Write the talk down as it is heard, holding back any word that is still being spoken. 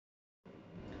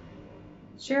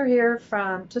Cher here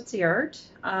from Tootsie Art.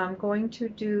 I'm going to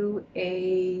do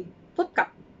a flip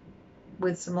cup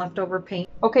with some leftover paint.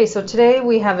 Okay, so today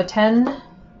we have a 10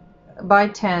 by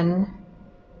 10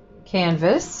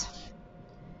 canvas.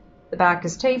 The back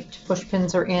is taped, push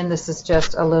pins are in. This is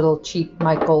just a little cheap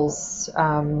Michaels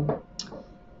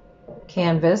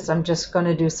canvas. I'm just going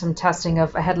to do some testing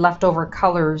of, I had leftover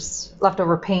colors,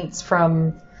 leftover paints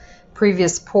from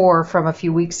previous pour from a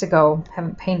few weeks ago.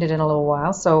 Haven't painted in a little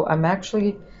while, so I'm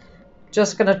actually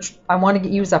just gonna, I want to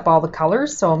use up all the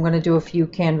colors, so I'm going to do a few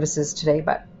canvases today,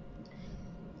 but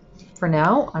for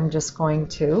now I'm just going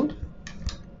to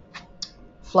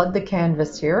flood the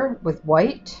canvas here with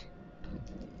white.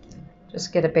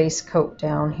 Just get a base coat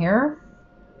down here.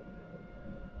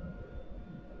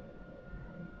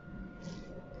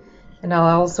 And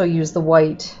I'll also use the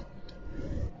white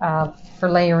for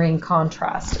layering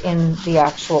contrast in the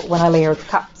actual, when I layer the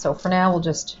cup. So for now we'll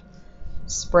just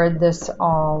spread this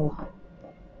all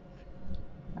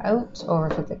out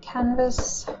over the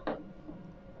canvas.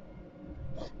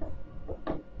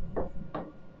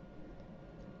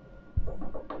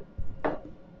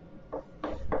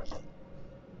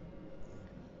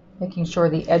 Making sure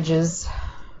the edges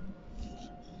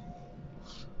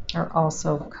are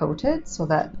also coated so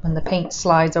that when the paint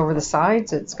slides over the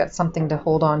sides, it's got something to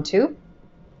hold on to.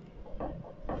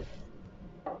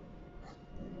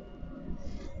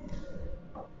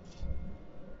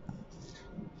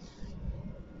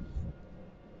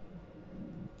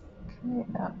 Okay,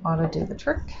 that ought to do the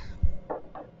trick.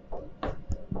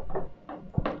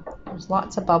 There's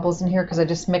lots of bubbles in here because I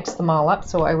just mixed them all up,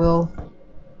 so I will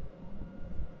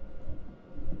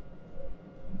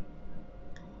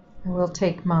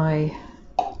take my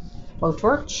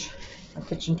blowtorch, my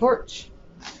kitchen torch,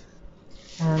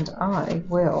 and I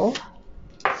will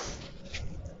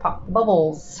pop the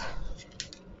bubbles.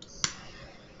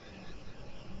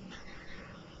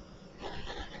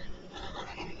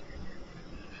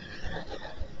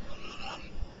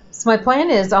 So my plan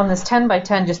is on this 10 by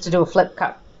 10 just to do a flip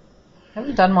cup. I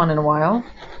haven't done one in a while,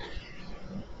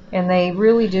 and they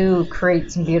really do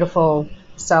create some beautiful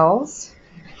cells.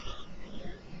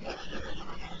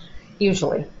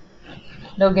 Usually.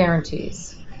 No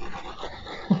guarantees.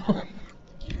 All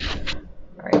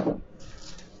right.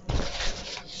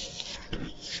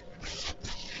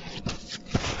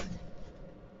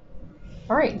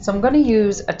 All right, so I'm going to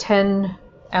use a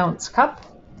 10-ounce cup.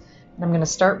 And I'm going to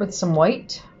start with some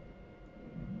white.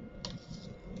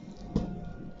 A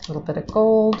little bit of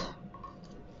gold.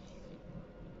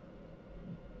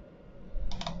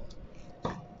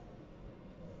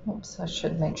 Oops, I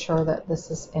should make sure that this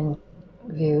is in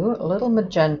view. A little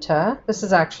magenta. This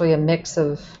is actually a mix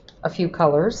of a few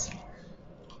colors.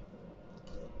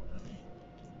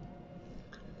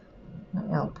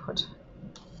 I'll put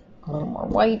a little more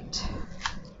white.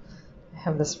 I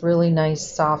have this really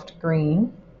nice soft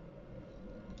green.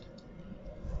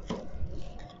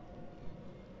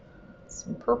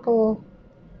 Some purple.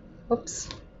 Oops.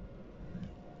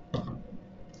 A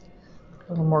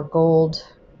little more gold.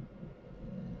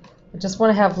 I just want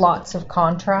to have lots of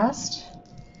contrast,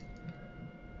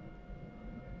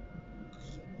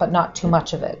 but not too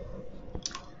much of it.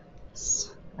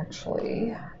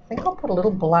 Actually, I think I'll put a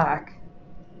little black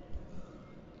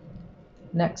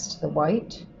next to the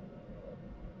white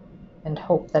and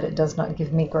hope that it does not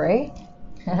give me gray.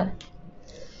 All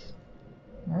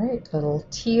right, little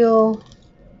teal.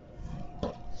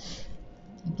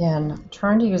 Again, I'm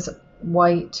trying to use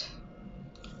white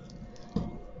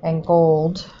and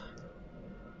gold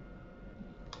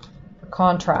for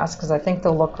contrast because I think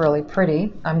they'll look really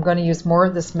pretty. I'm going to use more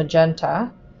of this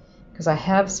magenta because I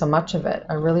have so much of it.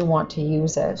 I really want to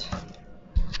use it.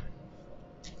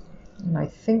 And I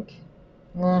think,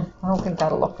 I don't think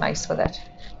that'll look nice with it.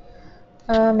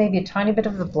 Maybe a tiny bit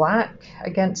of the black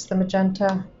against the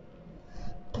magenta.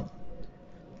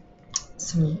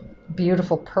 Some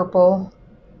beautiful purple.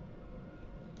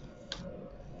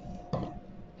 A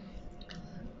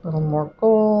little more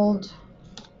gold.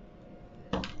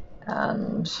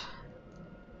 And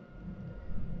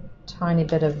tiny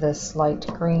bit of this light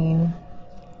green.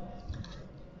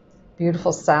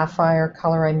 Beautiful sapphire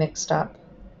color I mixed up.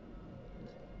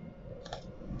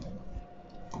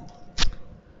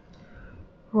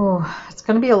 Oh, it's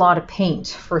going to be a lot of paint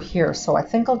for here, so I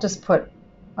think I'll just put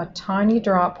a tiny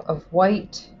drop of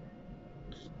white,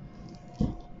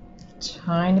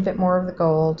 tiny bit more of the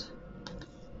gold,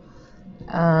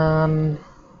 and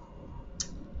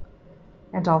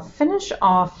I'll finish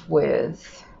off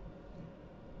with,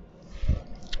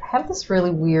 I have this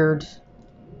really weird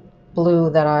blue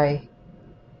that I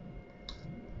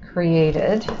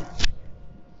created.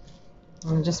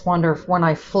 I just wonder if when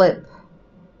I flip,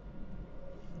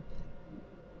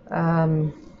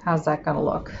 how's that going to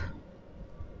look?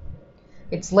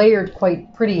 It's layered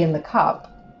quite pretty in the cup,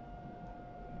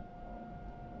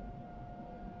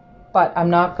 but I'm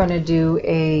not going to do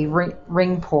a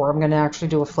ring pour. I'm going to actually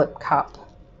do a flip cup.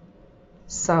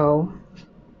 So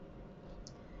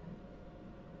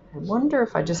I wonder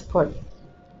if I just put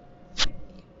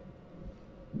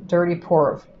dirty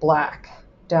pour of black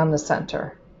down the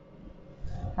center.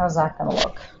 How's that going to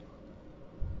look?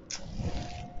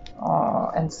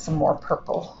 Oh, and some more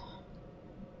purple.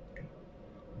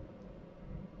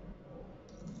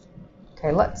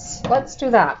 Okay, let's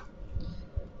do that.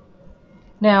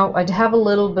 Now, I have a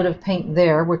little bit of paint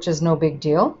there, which is no big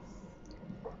deal.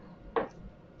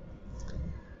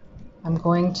 I'm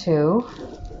going to...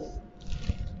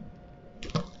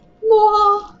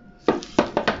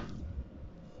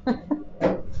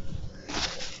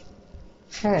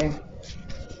 Okay.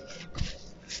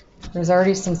 There's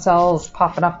already some cells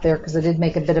popping up there because I did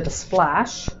make a bit of a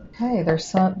splash. Okay,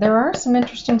 there are some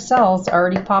interesting cells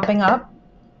already popping up.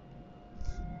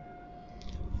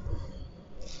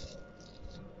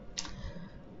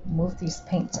 Move these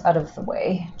paints out of the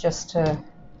way just to...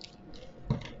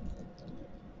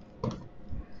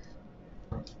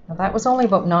 Now that was only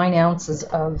about 9 ounces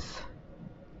of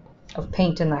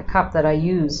paint in that cup that I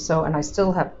used, so, and I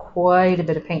still have quite a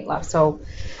bit of paint left. So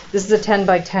this is a 10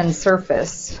 by 10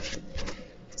 surface.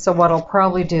 So what I'll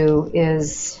probably do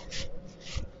is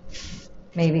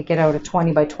maybe get out a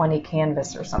 20 by 20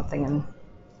 canvas or something and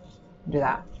do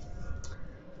that.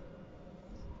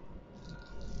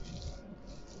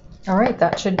 All right,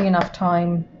 that should be enough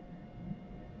time.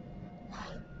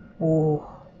 Ooh,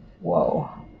 whoa.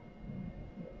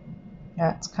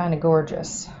 That's kind of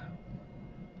gorgeous.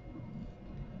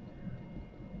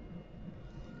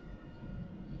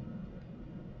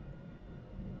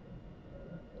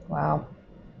 Wow.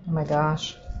 Oh my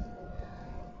gosh.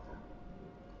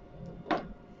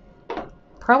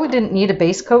 Probably didn't need a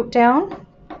base coat down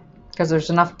because there's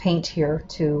enough paint here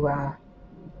to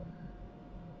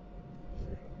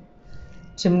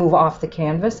move off the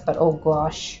canvas, but oh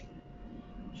gosh,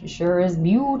 she sure is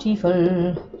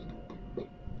beautiful.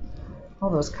 Oh,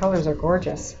 those colors are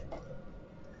gorgeous.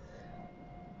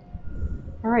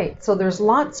 All right, so there's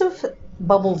lots of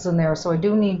bubbles in there, so I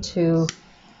do need to,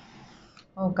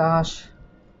 oh gosh,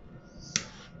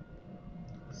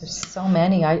 there's so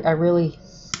many. I really,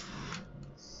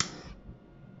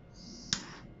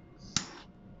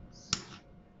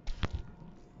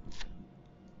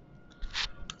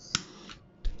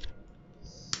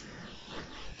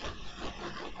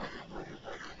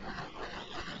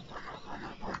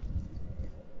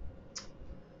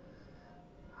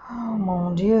 oh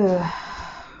mon Dieu.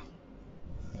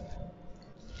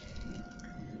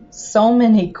 So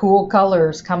many cool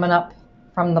colors coming up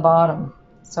from the bottom.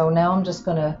 So now I'm just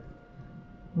gonna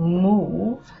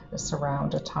move this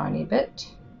around a tiny bit.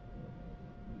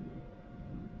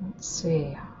 Let's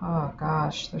see. Oh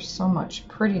gosh, there's so much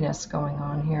prettiness going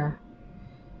on here.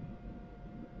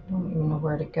 I don't even know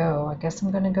where to go. I guess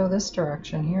I'm gonna go this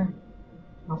direction here.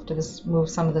 I'll have to just move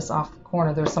some of this off the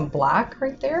corner. There's some black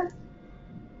right there.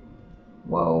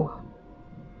 Whoa.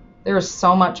 There's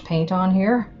so much paint on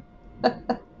here.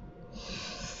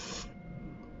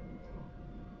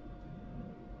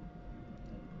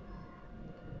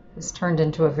 This turned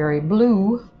into a very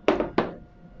blue.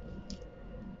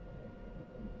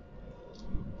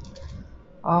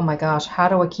 Oh my gosh, how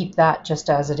do I keep that just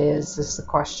as it is the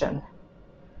question.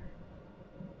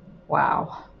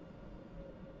 Wow.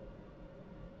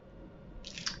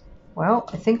 Well,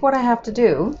 I think what I have to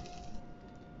do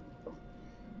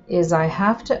is I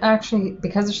have to actually,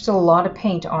 because there's still a lot of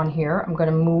paint on here, I'm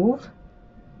going to move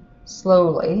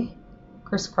slowly,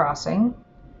 crisscrossing,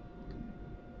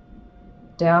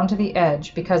 down to the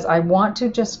edge, because I want to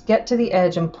just get to the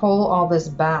edge and pull all this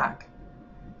back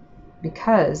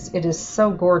because it is so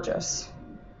gorgeous,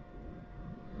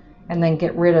 and then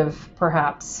get rid of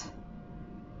perhaps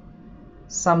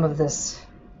some of this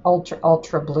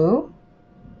ultra blue,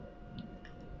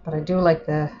 but I do like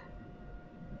the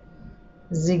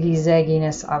ziggy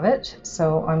zagginess of it.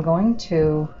 So I'm going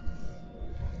to,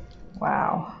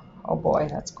 wow, oh boy,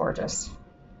 that's gorgeous.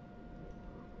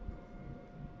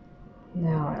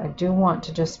 Now I do want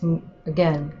to just,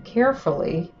 again,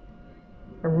 carefully,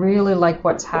 I really like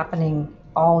what's happening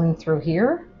all in through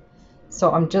here.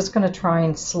 So I'm just going to try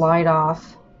and slide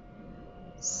off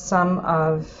some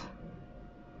of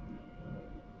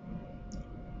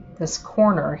this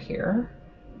corner here,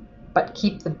 but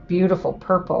keep the beautiful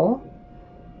purple.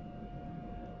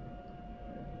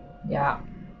 Yeah.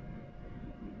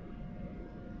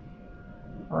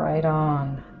 Right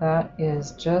on. That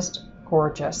is just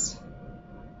gorgeous.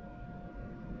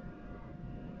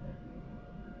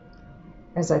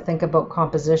 As I think about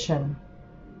composition.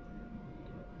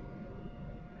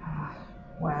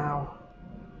 Wow.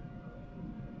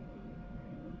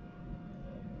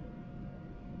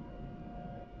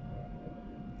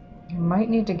 I might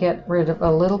need to get rid of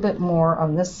a little bit more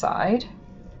on this side,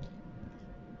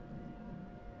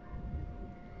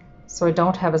 so I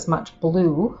don't have as much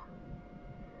blue.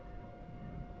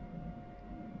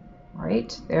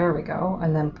 Right, there we go,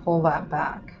 and then pull that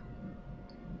back.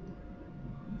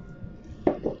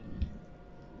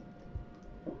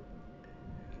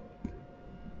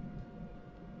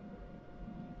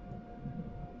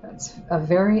 That's a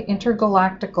very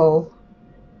intergalactical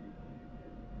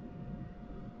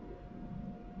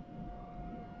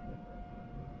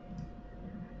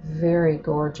very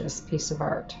gorgeous piece of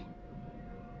art.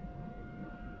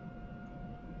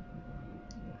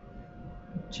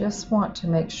 Just want to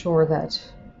make sure that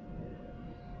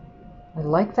I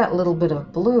like that little bit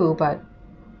of blue, but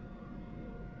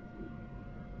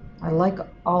I like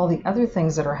all the other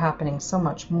things that are happening so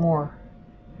much more.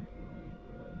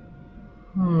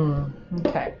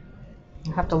 Okay.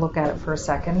 I'll have to look at it for a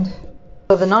second.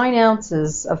 So the 9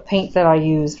 ounces of paint that I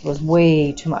used was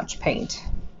way too much paint.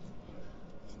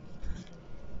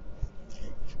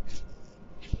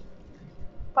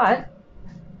 But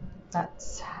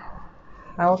that's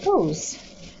how it goes.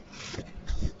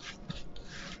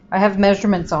 I have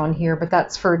measurements on here, but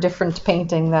that's for a different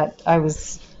painting that I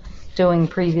was doing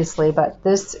previously. But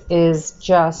this is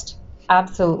just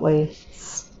absolutely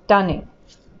stunning.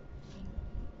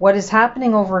 What is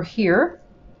happening over here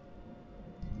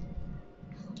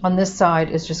on this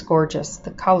side is just gorgeous. The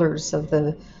colors of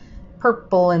the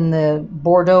purple and the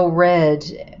Bordeaux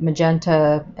red,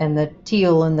 magenta, and the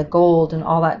teal and the gold and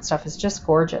all that stuff is just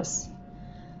gorgeous.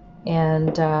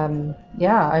 And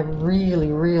yeah, I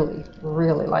really, really,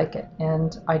 really like it.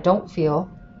 And I don't feel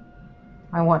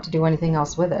I want to do anything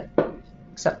else with it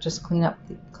except just clean up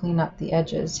the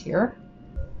edges here.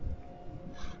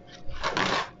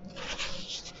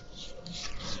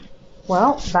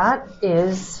 Well, that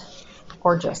is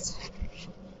gorgeous.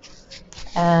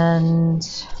 And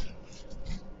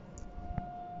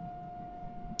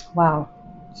wow,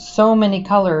 so many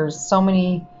colors, so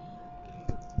many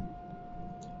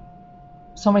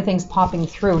things popping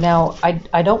through. Now,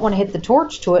 I don't want to hit the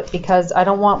torch to it because I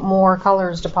don't want more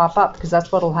colors to pop up, because that's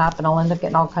what will happen. I'll end up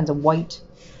getting all kinds of white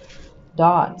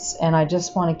dots, and I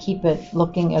just want to keep it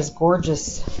looking as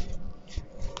gorgeous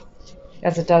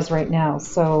as it does right now.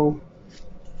 So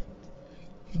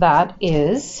that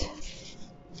is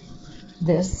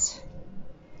this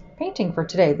painting for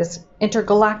today, this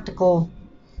intergalactical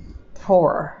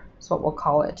pour is what we'll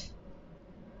call it.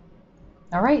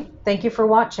 All right, thank you for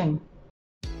watching.